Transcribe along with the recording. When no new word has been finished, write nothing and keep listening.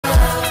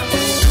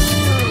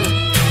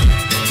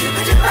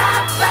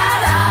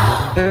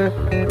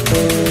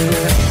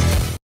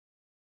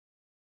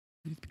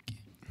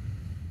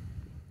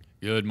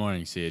Good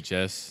morning,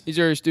 CHS. These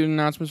are your student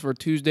announcements for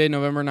Tuesday,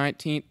 November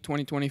 19th,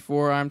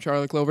 2024. I'm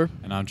Charlie Clover.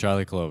 And I'm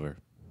Charlie Clover.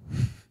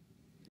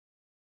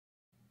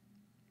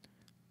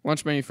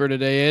 Lunch menu for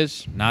today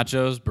is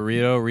Nachos,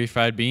 burrito,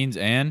 refried beans,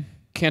 and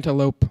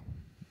cantaloupe.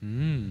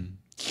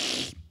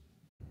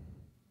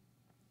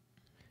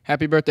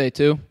 Happy birthday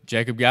to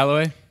Jacob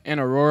Galloway and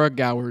Aurora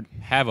Goward.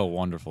 Have a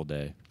wonderful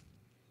day.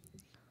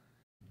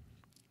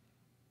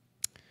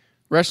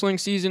 Wrestling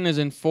season is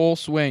in full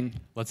swing.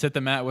 Let's hit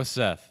the mat with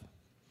Seth.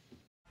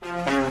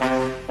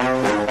 I'm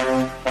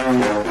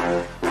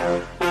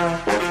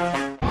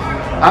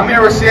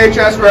here with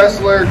CHS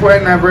wrestler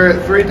Quentin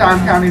Everett, three-time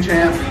county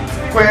champ.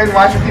 Quentin,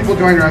 why should people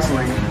join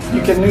wrestling?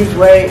 You can lose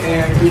weight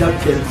and beat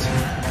up kids.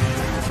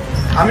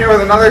 I'm here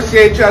with another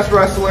CHS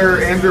wrestler,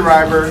 Andrew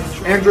Ryber.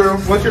 Andrew,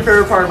 what's your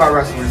favorite part about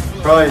wrestling?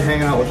 Probably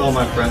hanging out with all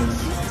my friends.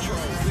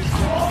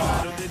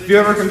 If you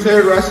ever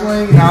considered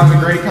wrestling, now's a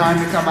great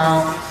time to come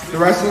out. The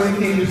wrestling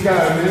team just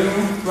got a new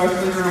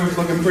wrestling room. It's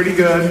looking pretty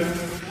good.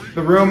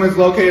 The room is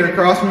located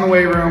across from the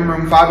weight room,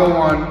 room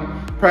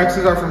 501.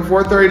 Practices are from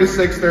 4:30 to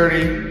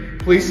 6:30.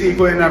 Please see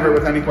Quentin Everett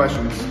with any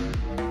questions.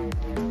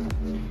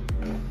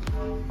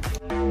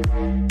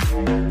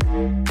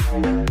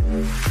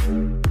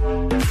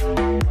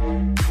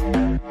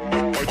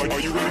 Are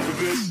you ready for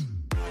this?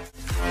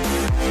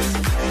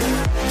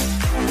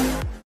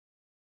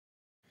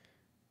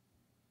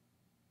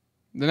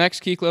 The next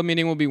Key Club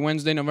meeting will be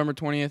Wednesday, November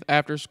 20th,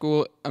 after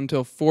school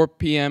until 4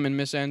 p.m. in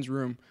Miss N's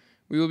room.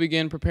 We will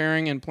begin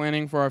preparing and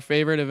planning for our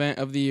favorite event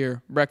of the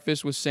year,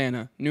 Breakfast with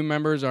Santa. New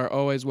members are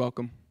always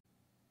welcome.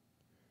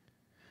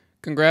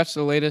 Congrats to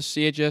the latest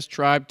CHS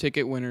Tribe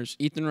ticket winners,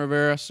 Ethan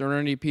Rivera,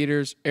 Serenity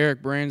Peters,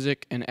 Eric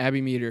Branzik, and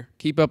Abby Meter.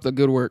 Keep up the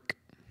good work.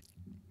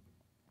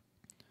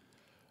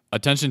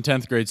 Attention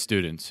 10th grade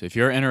students. If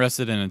you're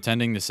interested in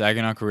attending the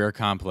Saginaw Career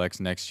Complex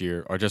next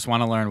year or just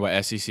want to learn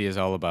what SEC is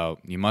all about,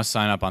 you must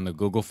sign up on the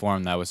Google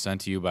form that was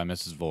sent to you by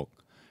Mrs. Volk.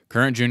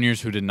 Current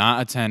juniors who did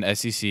not attend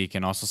SEC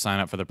can also sign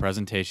up for the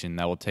presentation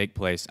that will take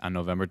place on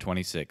November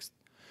 26th.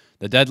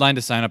 The deadline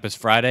to sign up is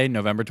Friday,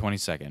 November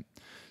 22nd.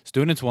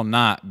 Students will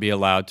not be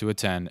allowed to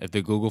attend if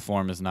the Google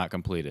form is not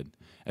completed.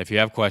 If you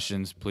have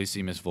questions, please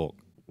see Ms. Volk.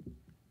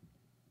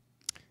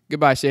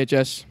 Goodbye,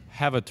 CHS.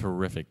 Have a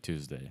terrific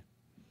Tuesday.